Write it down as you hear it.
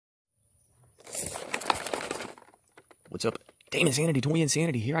What's up? Dame Insanity, Toy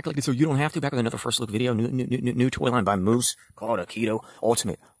Insanity here. I collected so you don't have to. Back with another first look video. New toy line by Moose called Akedo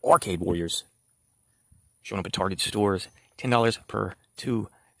Ultimate Arcade Warriors. Showing up at Target stores. $10 per 2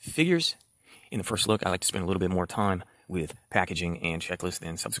 figures. In the first look, I like to spend a little bit more time with packaging and checklist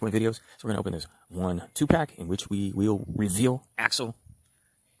than subsequent videos. So we're going to open this 1 2-pack in which we will reveal Axel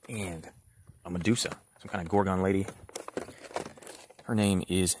and a Medusa. Some kind of Gorgon lady. Her name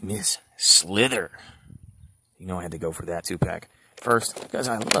is Miss Slither. You know I had to go for that 2-pack first because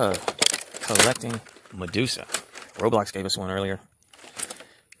I love collecting Medusa. Roblox gave us one earlier.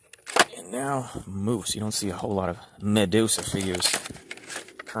 And now Moose. You don't see a whole lot of Medusa figures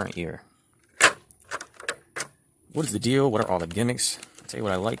current year. What is the deal? What are all the gimmicks? I'll tell you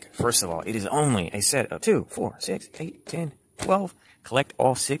what I like. First of all, it is only a set of 2, 4, 6, 8, 10, 12. Collect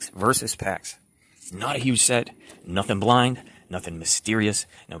all 6 versus packs. Not a huge set. Nothing blind. Nothing mysterious.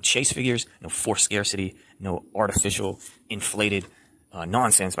 No chase figures. No forced scarcity. No artificial, inflated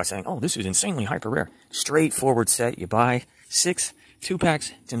nonsense by saying, oh, this is insanely hyper rare. Straightforward set. You buy 6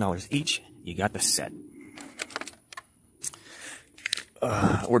 2-packs, $10 each. You got the set.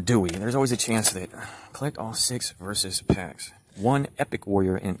 Or do we? There's always a chance that collect all 6 versus packs. 1 epic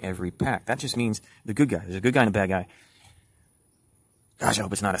warrior in every pack. That just means the good guy. There's a good guy and a bad guy. Gosh, I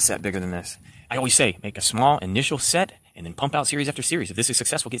hope it's not a set bigger than this. I always say, make a small initial set and then pump out series after series. If this is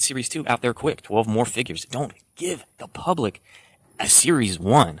successful, get series 2 out there quick. 12 more figures. Don't give the public a series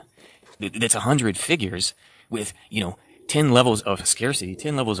 1 that's 100 figures with, 10 levels of scarcity,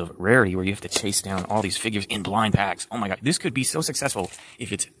 10 levels of rarity where you have to chase down all these figures in blind packs. Oh my God, this could be so successful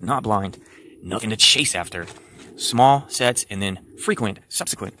if it's not blind, nothing to chase after. Small sets and then frequent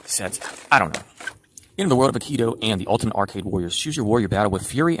subsequent sets. I don't know. In the world of Akedo and the Ultimate Arcade Warriors, choose your warrior battle with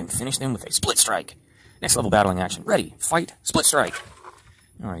fury and finish them with a split strike. Next level battling action. Ready, fight, split strike.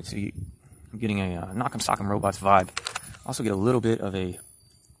 Alright, so I'm getting a Knock'em Sock'em Robots vibe. Also get a little bit of a,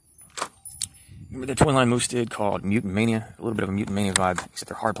 remember the toy line Moose did called Mutant Mania? A little bit of a Mutant Mania vibe, except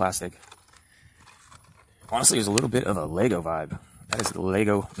they're hard plastic. Honestly, there's a little bit of a Lego vibe. That is the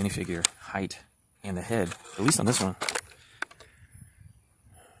Lego minifigure height and the head, at least on this one.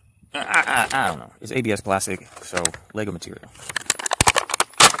 I don't know. It's ABS plastic, so Lego material.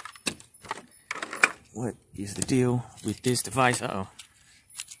 What is the deal with this device? Uh-oh.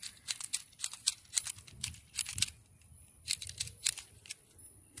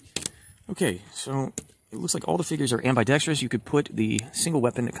 Okay, so it looks like all the figures are ambidextrous. You could put the single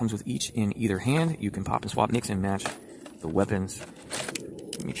weapon that comes with each in either hand. You can pop and swap, mix and match the weapons.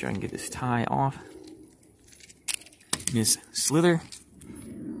 Let me make sure I can get this tie off. Miss Slither.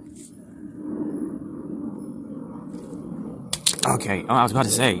 Okay, I was about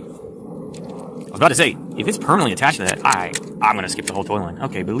to say, if it's permanently attached to that, I'm going to skip the whole toy line.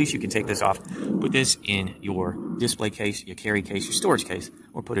 Okay, but at least you can take this off, put this in your display case, your carry case, your storage case,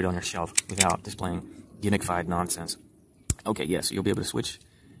 or put it on your shelf without displaying gimmick-fied nonsense. Okay, yes, so you'll be able to switch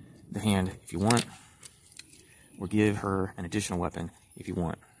the hand if you want, or give her an additional weapon if you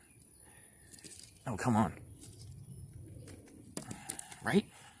want. Oh, come on. Right?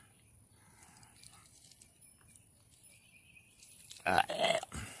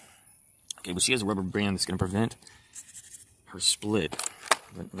 Okay, but she has a rubber band that's going to prevent her split.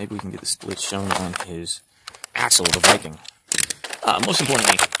 But maybe we can get the split shown on his Axel, the Viking. Most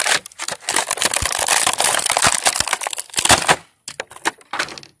importantly,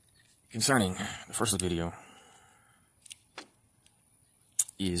 concerning the first look video,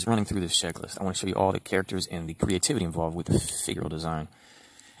 is running through this checklist. I want to show you all the characters and the creativity involved with the figural design.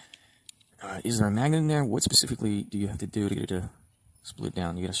 Is there a magnet in there? What specifically do you have to do to get it to split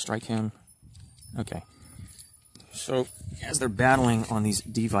down? You gotta strike him. Okay. So, as they're battling on these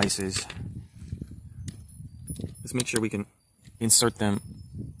devices, let's make sure we can insert them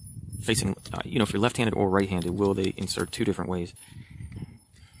facing, if you're left-handed or right-handed, will they insert 2 different ways?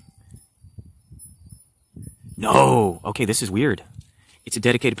 No! Okay, this is weird. It's a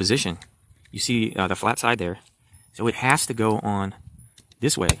dedicated position. You see the flat side there. So it has to go on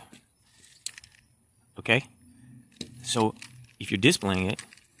this way. Okay? So, if you're displaying it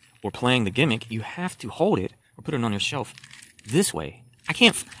or playing the gimmick, you have to hold it or put it on your shelf this way. I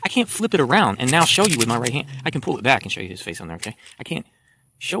can't flip it around and now show you with my right hand. I can pull it back and show you his face on there, okay? I can't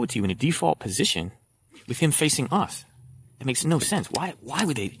show it to you in a default position with him facing us. That makes no sense. Why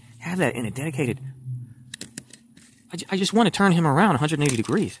would they have that in a dedicated... I just want to turn him around 180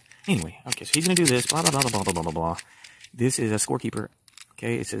 degrees. Anyway, okay, so he's going to do this, blah, blah, blah, blah, blah, blah, blah, blah. This is a scorekeeper.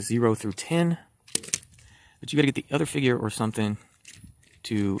 Okay, it says 0 through 10. But you got to get the other figure or something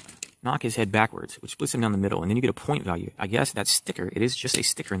to knock his head backwards, which splits him down the middle, and then you get a point value. I guess that sticker, it is just a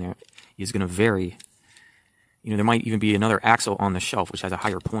sticker in there, is going to vary You know, there might even be another Axel on the shelf, which has a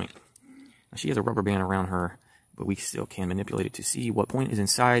higher point. Now, she has a rubber band around her, but we still can manipulate it to see what point is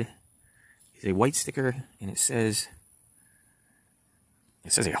inside. It's a white sticker, and it says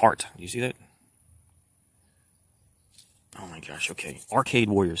a heart. Do you see that? Oh my gosh, okay. Arcade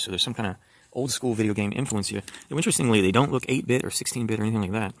Warriors. So there's some kind of old school video game influence here. Though interestingly, they don't look 8-bit or 16-bit or anything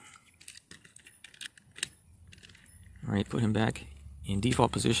like that. Alright, put him back in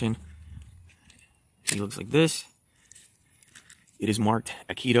default position. He looks like this. It is marked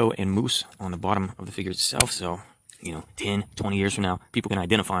Akedo and Moose on the bottom of the figure itself, so, you know, 10, 20 years from now, people can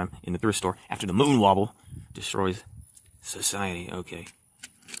identify him in the thrift store after the moon wobble destroys society. Okay.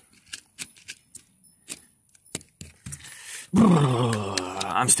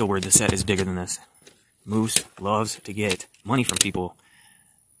 I'm still worried the set is bigger than this. Moose loves to get money from people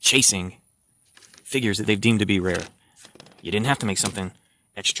chasing figures that they've deemed to be rare. You didn't have to make something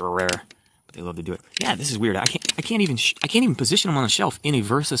extra rare, but they love to do it. Yeah, this is weird. I can't even position them on the shelf in a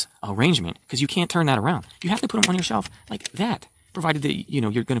versus arrangement because you can't turn that around. You have to put them on your shelf like that, provided that you know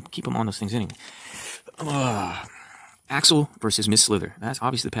you're going to keep them on those things anyway. Axel versus Miss Slither. That's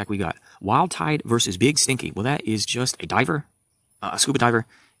obviously the pack we got. Wild Tide versus Big Stinky. Well, that is just a diver, a scuba diver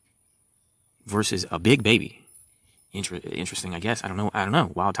versus a big baby. Interesting, I guess. I don't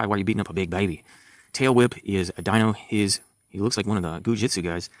know. Wild Tide, why are you beating up a big baby? Tail Whip is a dino. He looks like one of the Gujitsu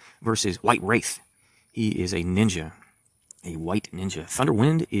guys versus White Wraith. He is a ninja, a white ninja. Thunder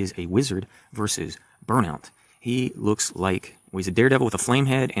Wind is a wizard versus Burnout. He looks like, well, he's a daredevil with a flame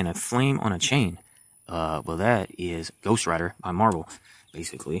head and a flame on a chain. Well, that is Ghost Rider by Marvel,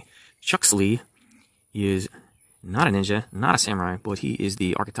 basically. Chuxley is not a ninja, not a samurai, but he is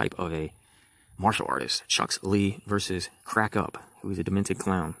the archetype of a martial artist. Chuxley versus Crack Up, who is a demented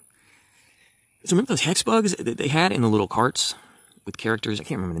clown. So remember those hex bugs that they had in the little carts with characters? I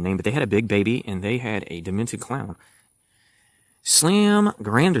can't remember the name, but they had a big baby, and they had a demented clown. Slam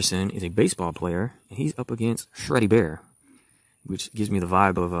Granderson is a baseball player, and he's up against Shreddy Bear, which gives me the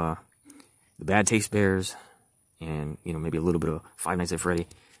vibe of the Bad Taste Bears, and, you know, maybe a little bit of Five Nights at Freddy.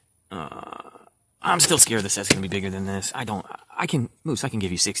 I'm still scared the set's gonna be bigger than this. Moose, I can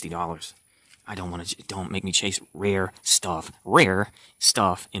give you $60. Don't make me chase rare stuff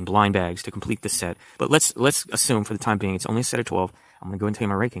in blind bags to complete the set. But let's assume for the time being it's only a set of 12. I'm gonna go and tell you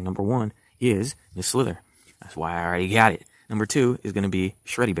my ranking. Number 1 is Miss Slither. That's why I already got it. Number 2 is gonna be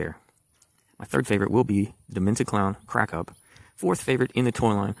Shreddy Bear. My third favorite will be the Demented Clown, Crack Up. Fourth favorite in the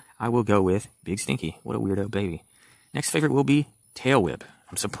toy line, I will go with Big Stinky. What a weirdo baby. Next favorite will be Tail Whip.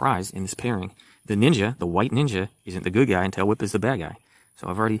 I'm surprised in this pairing. The ninja, the white ninja, isn't the good guy and Tail Whip is the bad guy. So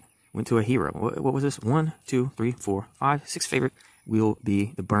I've already went to a hero. What was this? 1, 2, 3, 4, 5. Sixth favorite will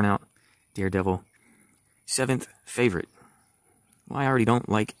be the Burnout Daredevil. Seventh favorite. Well, I already don't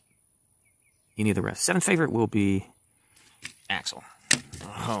like any of the rest. Seventh favorite will be Axel.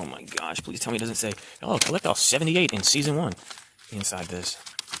 Oh my gosh, please tell me it doesn't say, oh, collect all 78 in Season 1 inside this.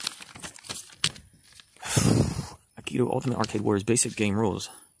 Akedo Ultimate Arcade Warriors basic game rules.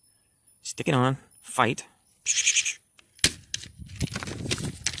 Stick it on, fight.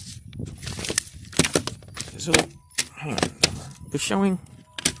 So, hang on. They're showing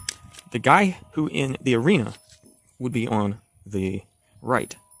the guy who in the arena would be on the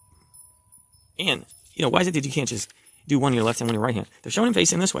right. And, you know, why is it that you can't just do one in your left and one in your right hand? They're showing him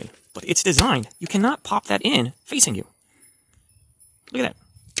facing this way, but it's designed. You cannot pop that in facing you. Look at that.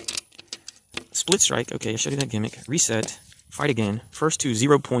 Split strike. Okay, I showed you that gimmick. Reset. Fight again. First to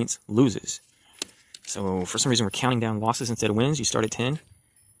 0 points loses. So, for some reason, we're counting down losses instead of wins. You start at 10.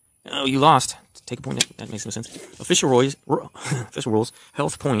 Oh, you lost. Take a point. That makes no sense. Official rules.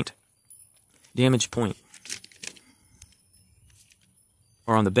 Health point. Damage point.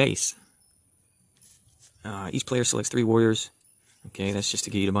 Are on the base. Each player selects 3 warriors. Okay, that's just to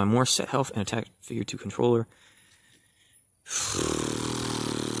get you to buy more set health and attack figure to controller.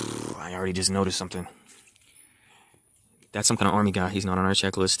 I already just noticed something. That's some kind of army guy. He's not on our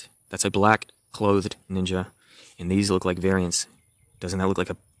checklist. That's a black clothed ninja. And these look like variants. Doesn't that look like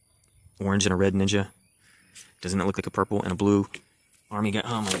a orange and a red ninja? Doesn't that look like a purple and a blue army guy?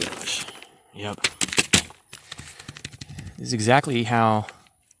 Oh my gosh. Yep. This is exactly how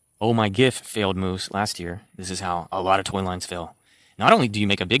Oh My GIF failed Moose last year. This is how a lot of toy lines fail. Not only do you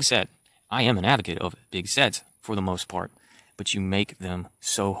make a big set, I am an advocate of big sets for the most part, but you make them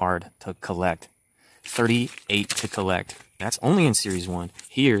so hard to collect. 38 to collect. That's only in Series 1.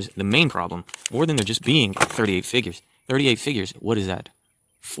 Here's the main problem. More than there just being 38 figures. 38 figures, what is that?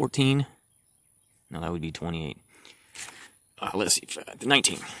 14? No, that would be 28. Let's see,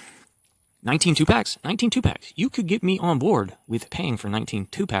 19. 19 2-packs. 19 2-packs. You could get me on board with paying for 19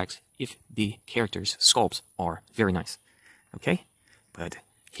 2-packs if the characters' sculpts are very nice. Okay? But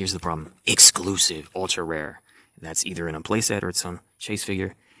here's the problem. Exclusive, ultra rare. That's either in a playset or it's some chase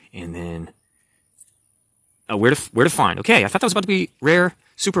figure. And then, where to find? Okay, I thought that was about to be rare,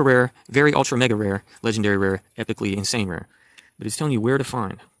 super rare, very ultra mega rare, legendary rare, epically insane rare. But it's telling you where to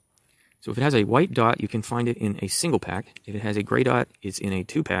find. So if it has a white dot, you can find it in a single pack. If it has a gray dot, it's in a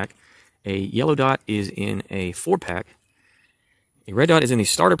 2-pack. A yellow dot is in a 4-pack. A red dot is in the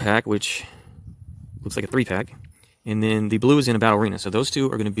starter pack, which looks like a 3-pack. And then the blue is in a battle arena. So those two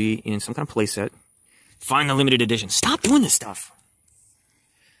are going to be in some kind of playset. Find the limited edition. Stop doing this stuff.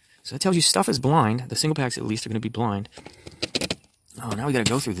 So that tells you stuff is blind. The single packs at least are going to be blind. Oh, now we got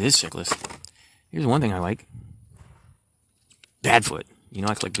to go through this checklist. Here's one thing I like. Badfoot. You know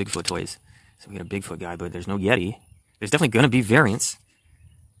I collect Bigfoot toys. So we got a Bigfoot guy, but there's no Yeti. There's definitely going to be variants.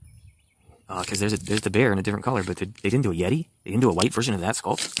 Because there's the bear in a different color, but they didn't do a Yeti? They didn't do a white version of that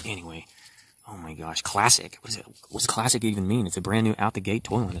sculpt? Anyway. Oh my gosh, classic. What is it? What's classic even mean? It's a brand new out the gate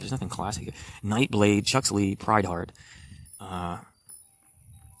toy line. There's nothing classic. Nightblade, Chuxley, Prideheart. A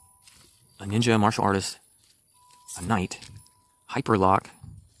ninja martial artist. A knight. Hyperlock.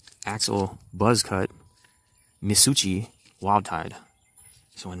 Axel, Buzzcut. Misuchi, Wildtide.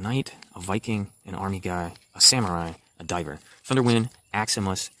 So a knight, a Viking, an army guy, a samurai, a diver. Thunderwind,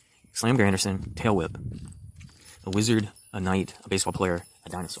 Aximus, Slam Granderson, Tail Whip. A wizard, a knight, a baseball player, a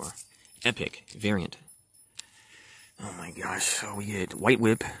dinosaur. Epic variant. Oh my gosh. So we get White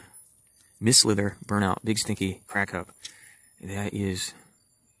Whip, Miss Slither, Burnout, Big Stinky, Crack Up. That is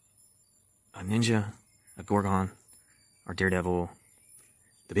a ninja, a Gorgon, our Daredevil,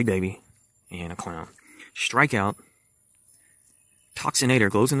 the Big Baby, and a clown. Strikeout, Toxinator,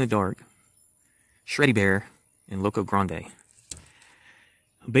 Glows in the Dark, Shreddy Bear, and Loco Grande.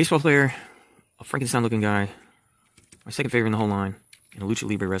 A baseball player, a Frankenstein looking guy, my second favorite in the whole line, and a Lucha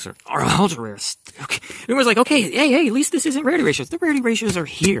Libre wrestler. Are ultra rare. Okay. Everyone's like, okay, hey, at least this isn't rarity ratios. The rarity ratios are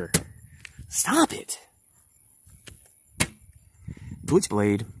here. Stop it.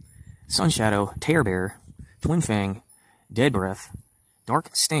 Blitzblade, Sunshadow, Tear Bear, Twin Fang, Dead Breath,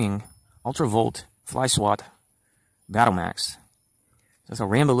 Dark Sting, Ultra Volt, Fly Swat, Battle Max. That's a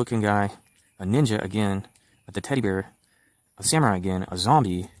Rambo looking guy, a ninja again, the teddy bear, a samurai again, a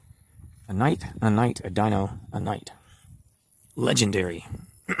zombie, a knight, a dino, a knight. Legendary.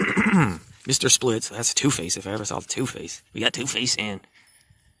 Mr. Splits. That's Two-Face if I ever saw Two-Face. We got Two-Face and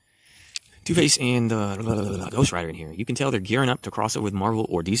Ghost Rider in here. You can tell they're gearing up to cross over with Marvel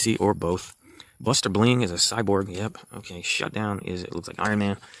or DC or both. Buster Bling is a cyborg. Yep. Okay. Shutdown is, it looks like Iron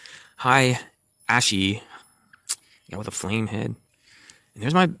Man. Hi, Ashy. Guy with a flame head. And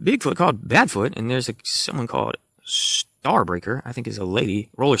there's my Bigfoot called Badfoot. And there's someone called Starbreaker. I think is a lady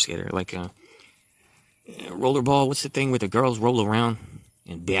roller skater. Like rollerball. What's the thing with the girls roll around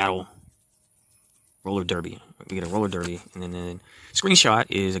and battle? Roller derby. We get a roller derby. And then screenshot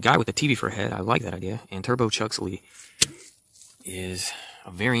is a guy with a TV for a head. I like that idea. And Turbo Chuxley is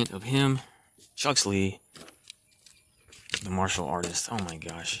a variant of him. Chuxley, the martial artist. Oh my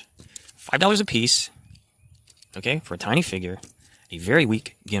gosh. $5 a piece. Okay, for a tiny figure. A very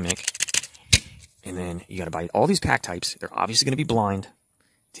weak gimmick. And then you gotta buy all these pack types. They're obviously gonna be blind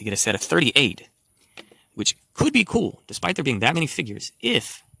to get a set of 38. Which could be cool, despite there being that many figures,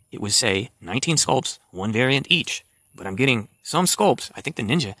 if it was, say, 19 sculpts, one variant each. But I'm getting some sculpts. I think the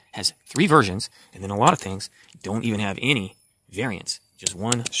Ninja has 3 versions, and then a lot of things don't even have any variants. Just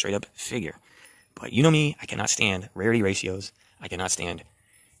one straight-up figure. But you know me, I cannot stand rarity ratios. I cannot stand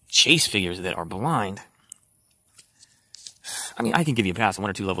chase figures that are blind. I mean, I can give you a pass on 1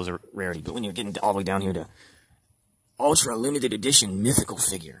 or 2 levels of rarity, but when you're getting all the way down here to ultra limited edition mythical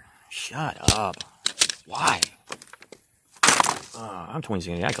figure, shut up. Why? I'm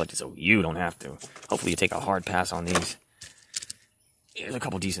 26. I collect it so you don't have to. Hopefully you take a hard pass on these. There's a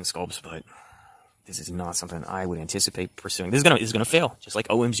couple decent sculpts, but this is not something I would anticipate pursuing. This is gonna fail, just like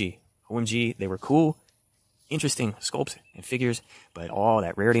OMG. OMG, they were cool, interesting sculpts and figures, but all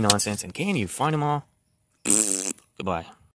that rarity nonsense. And can you find them all? Goodbye.